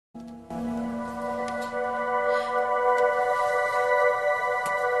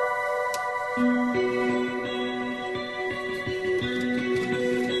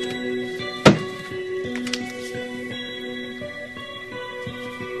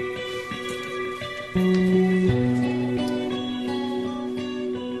Hello?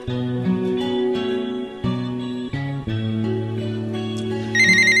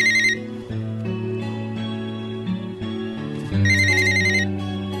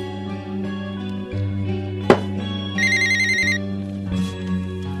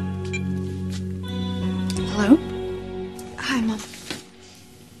 Hi, Mom.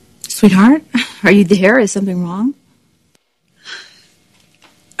 Sweetheart, are you there? Is something wrong?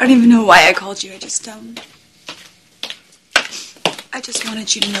 I don't even know why I called you. I just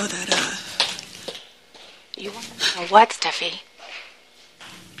wanted you to know that, You want to know what, Steffi?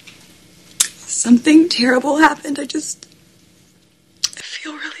 something terrible happened. I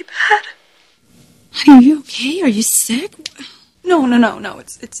feel really bad. Honey, are you okay? Are you sick? No.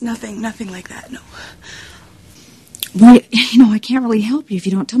 It's nothing like that, no. Well, I can't really help you if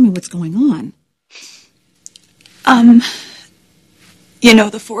you don't tell me what's going on. You know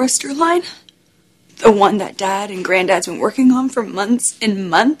the Forrester line? The one that Dad and Granddad's been working on for months and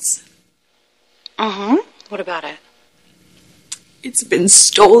months? Uh-huh. What about it? It's been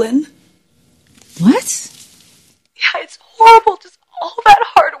stolen. What? Yeah, it's horrible. Just all that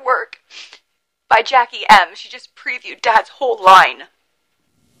hard work. By Jackie M. She just previewed Dad's whole line.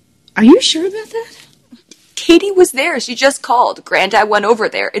 Are you sure about that? Katie was there. She just called. Granddad went over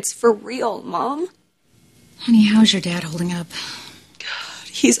there. It's for real, Mom. Honey, how's your dad holding up? God,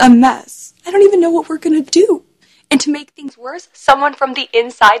 he's a mess. I don't even know what we're gonna do. And to make things worse, someone from the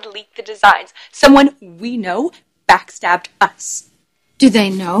inside leaked the designs. Someone we know backstabbed us. Do they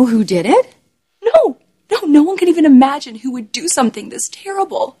know who did it? No one can even imagine who would do something this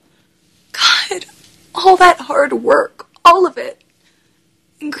terrible. God, all that hard work, all of it.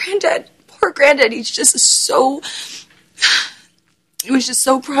 And Granddad, poor Granddad, he was just so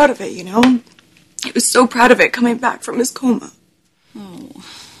proud of it, you know? He was so proud of it coming back from his coma. Oh,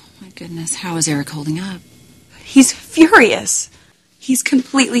 my goodness. How is Eric holding up? He's furious. He's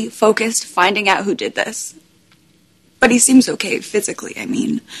completely focused finding out who did this. But he seems okay physically, I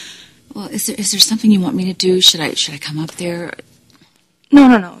mean. Well, is there something you want me to do? Should I come up there?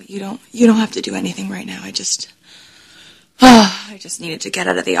 No. You don't have to do anything right now. I just needed to get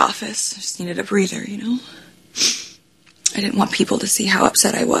out of the office. I just needed a breather, you know? I didn't want people to see how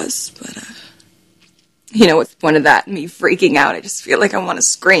upset I was, but, what's the point of that? Me freaking out. I just feel like I want to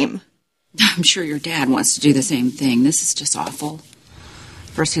scream. I'm sure your dad wants to do the same thing. This is just awful.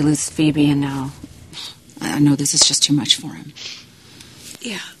 First he loses Phoebe, and now I know this is just too much for him.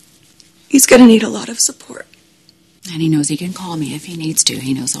 Yeah. He's going to need a lot of support. And he knows he can call me if he needs to.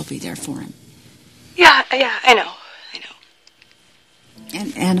 He knows I'll be there for him. Yeah, I know.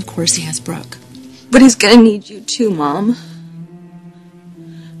 And of course he has Brooke. But he's going to need you too, Mom.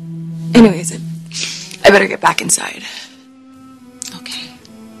 Anyways, I better get back inside. Okay.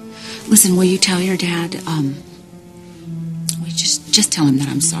 Listen, will you tell your dad, just tell him that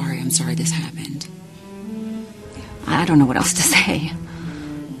I'm sorry. I'm sorry this happened. I don't know what else to say.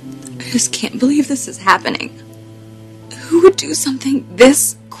 I just can't believe this is happening. Who would do something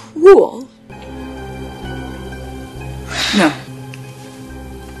this cruel? No.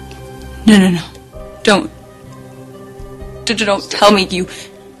 Don't tell me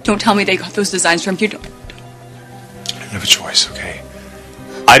don't tell me they got those designs from you. Don't. I didn't have a choice, okay?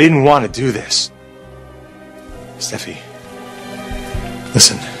 I didn't want to do this. Steffi,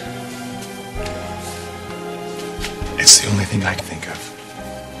 listen. It's the only thing I can think of.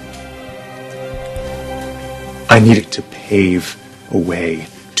 I needed to pave a way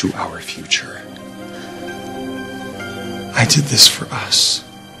to our future. I did this for us.